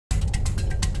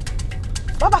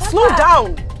Baba, slow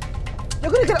down!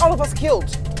 You're gonna get all of us killed.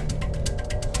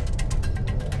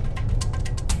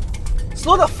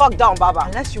 Slow the fuck down, Baba.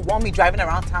 Unless you want me driving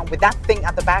around town with that thing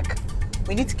at the back,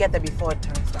 we need to get there before it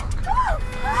turns dark.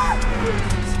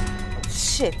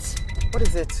 Shit. What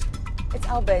is it? It's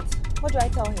Albert. What do I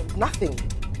tell him? Nothing.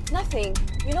 Nothing?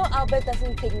 You know Albert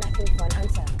doesn't take nothing for an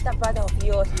answer. That brother of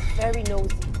yours is very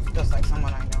nosy. Just like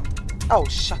someone I know. Oh,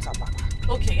 shut up, Baba.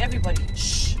 Okay, everybody,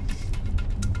 shh.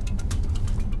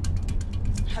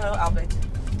 Hello, Albert.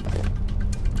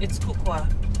 It's Kukwa.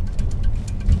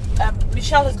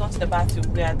 Michelle has gone to the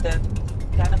bathroom. We are the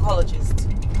gynecologist.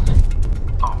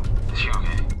 Oh, is she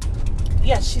okay?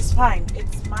 Yes, she's fine.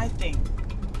 It's my thing.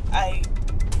 I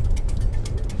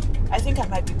think I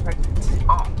might be pregnant.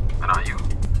 Oh, and are you?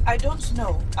 I don't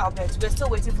know, Albert. We're still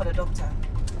waiting for the doctor.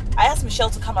 I asked Michelle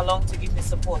to come along to give me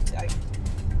support.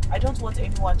 I don't want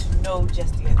anyone to know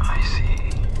just yet. I see.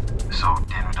 So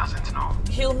Denu doesn't know?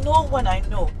 He'll know when I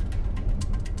know.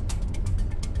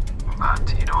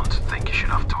 But you don't think you should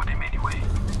have told him anyway?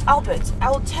 Albert,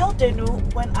 I'll tell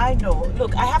Denu when I know.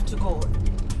 Look, I have to go.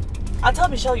 I'll tell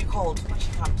Michelle you called when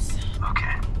she comes.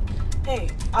 Okay. Hey,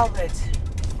 Albert.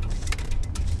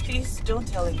 Please don't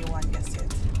tell anyone just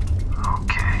yet.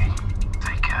 Okay.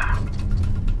 Take care.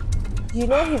 You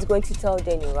know he's going to tell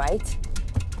Danny, right?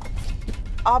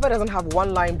 Albert doesn't have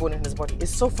one lying bone in his body.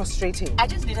 It's so frustrating. I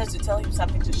just needed to tell him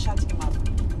something to shut him up.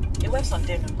 It works on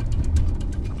Denu.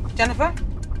 Jennifer,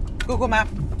 Google Map.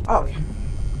 Oh, yeah.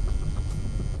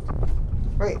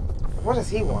 Wait, what does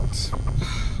he want?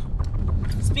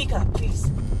 Speak up, please.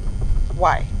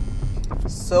 Why?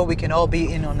 So we can all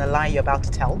be in on the lie you're about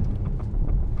to tell.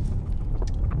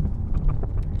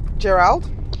 Gerald?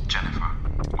 Jennifer,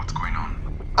 what's going on?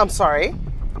 I'm sorry.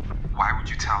 Why would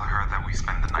you tell her that we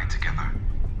spend the night together?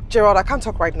 Gerald, I can't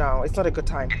talk right now. It's not a good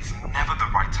time. It's never the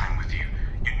right time with you.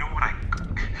 You know what? I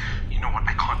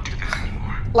can't do this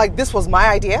anymore. Like this was my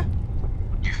idea?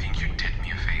 You think you did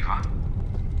me a favor?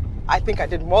 I think I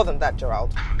did more than that,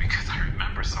 Gerald. Because I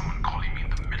remember someone calling me in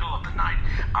the middle of the night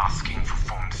asking for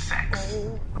phone sex.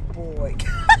 Oh boy.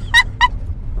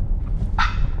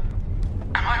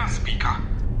 Am I on speaker?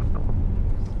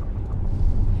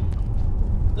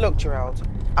 Look, Gerald,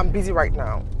 I'm busy right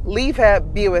now. Leave her,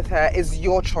 be with her is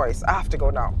your choice. I have to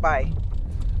go now. Bye.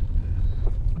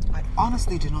 I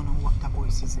honestly do not know what that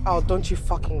voice is. Oh, don't you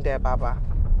fucking dare, Baba.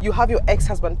 You have your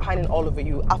ex-husband pining all over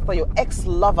you after your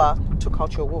ex-lover took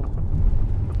out your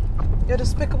womb. You're a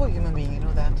despicable human being, you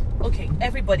know that? Okay,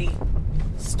 everybody,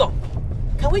 stop.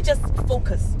 Can we just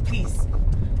focus, please?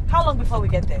 How long before we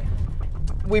get there?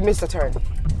 We missed a turn.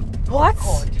 What?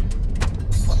 God.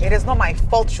 It is not my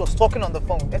fault she was talking on the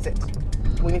phone, is it?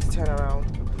 We need to turn around.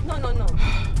 No.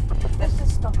 Let's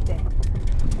just stop there.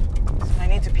 I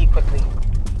need to pee quickly.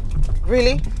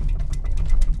 Really?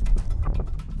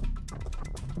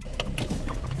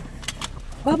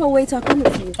 Baba, wait, I'll come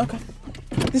with you. Okay.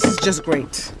 This is just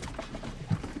great.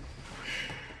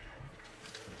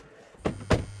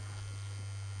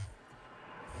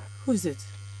 Who is it?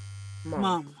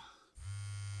 Mom.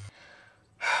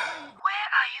 Where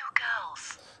are you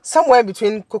girls? Somewhere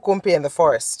between Kukumpi and the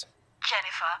forest.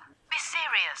 Jennifer, be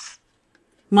serious.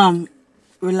 Mom,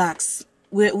 relax.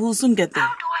 We'll soon get there.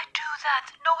 How do I do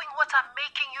that, knowing what I'm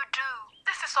making you do?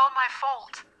 This is all my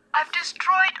fault. I've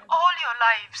destroyed all your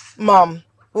lives. Mom,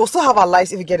 we'll still have our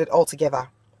lives if we get it all together.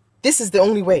 This is the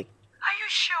only way. Are you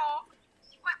sure?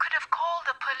 We could have called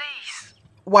the police.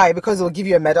 Why? Because it will give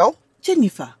you a medal?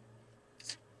 Jennifer.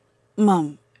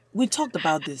 Mom, we talked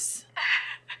about this.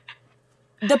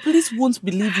 The police won't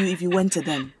believe you if you went to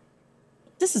them.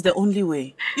 This is the only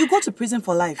way. You go to prison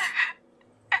for life.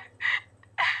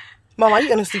 Mom, are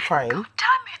you honestly crying? Damn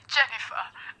it, Jennifer.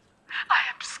 I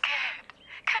am scared.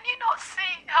 Can you not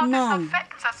see how Mom. this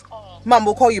affects us all? Mom,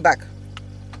 we'll call you back.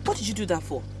 What did you do that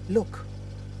for? Look.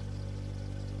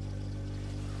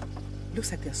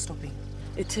 Looks like they're stopping.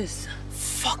 It is.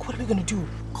 Fuck, what are we gonna do?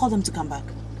 Call them to come back.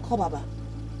 Call Baba.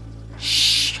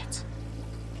 Shit.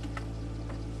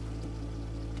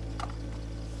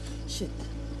 Shit.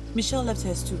 Michelle left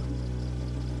hers too.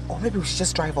 Or maybe we should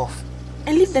just drive off.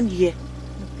 And leave them here.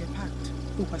 Look, they're packed.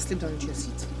 Oh, I slipped down into your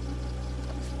seat.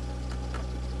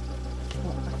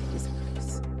 Oh, I think it's the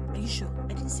police. Are you sure?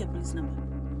 I didn't see a police number.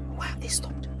 Why have they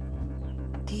stopped?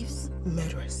 Thieves?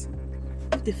 Murderers.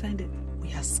 If they find it.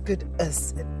 We are as good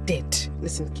as dead.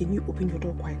 Listen, can you open your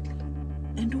door quietly?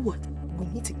 And do what? We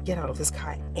need to get out of this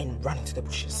car and run into the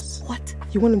bushes. What?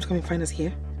 You want them to come and find us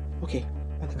here? Okay,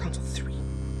 on the count of 3.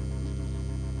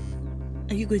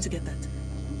 Are you going to get that?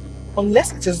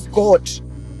 Unless it is God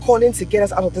calling to get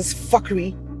us out of this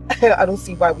fuckery, I don't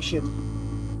see why we should.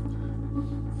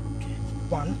 Okay.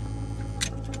 1,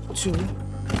 2, 3.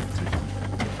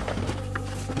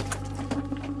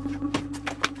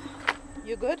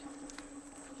 You good?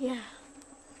 Yeah.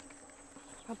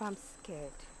 Papa, I'm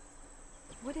scared.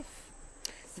 What if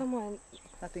someone...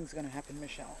 Nothing's gonna happen,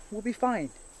 Michelle. We'll be fine.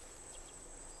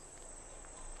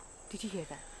 Did you hear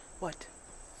that? What?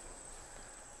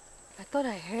 I thought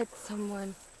I heard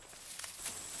someone...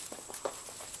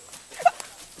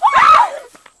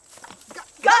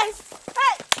 Guys!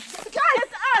 Hey! Guys!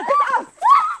 It's us!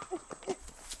 Oh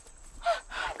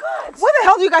my God! Where the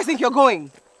hell do you guys think you're going?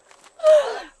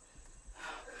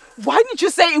 Why didn't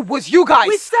you say it was you guys?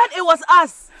 We said it was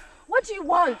us. What do you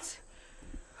want?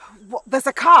 What? There's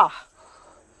a car.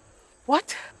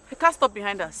 What? The car stopped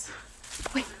behind us.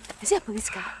 Wait, is it a police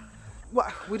car?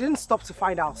 What? We didn't stop to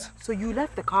find out. So you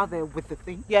left the car there with the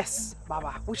thing? Yes,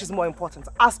 Baba. Which is more important?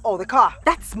 Us or the car?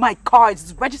 That's my car.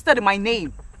 It's registered in my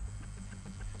name.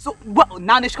 So, what?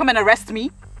 Now they should come and arrest me?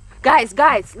 Guys,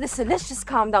 listen, let's just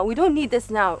calm down. We don't need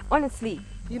this now, honestly.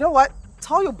 You know what?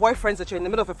 Tell your boyfriends that you're in the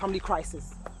middle of a family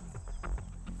crisis.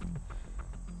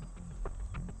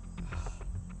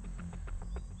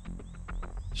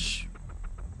 Shh.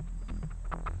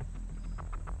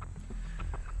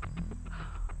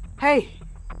 Hey.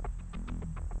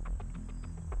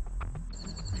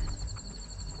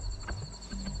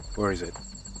 Where is it?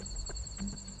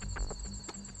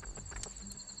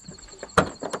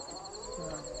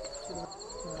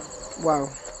 Wow.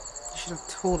 You should have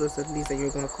told us at least that you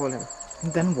were going to call him.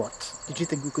 Then what? Did you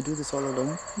think we could do this all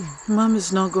alone? Mom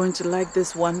is not going to like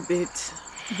this one bit.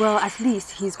 Well, at least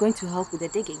he's going to help with the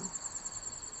digging.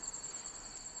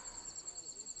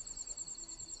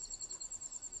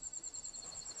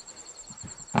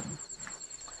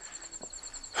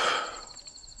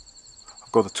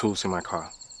 I've got the tools in my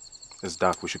car. It's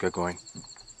dark, we should get going.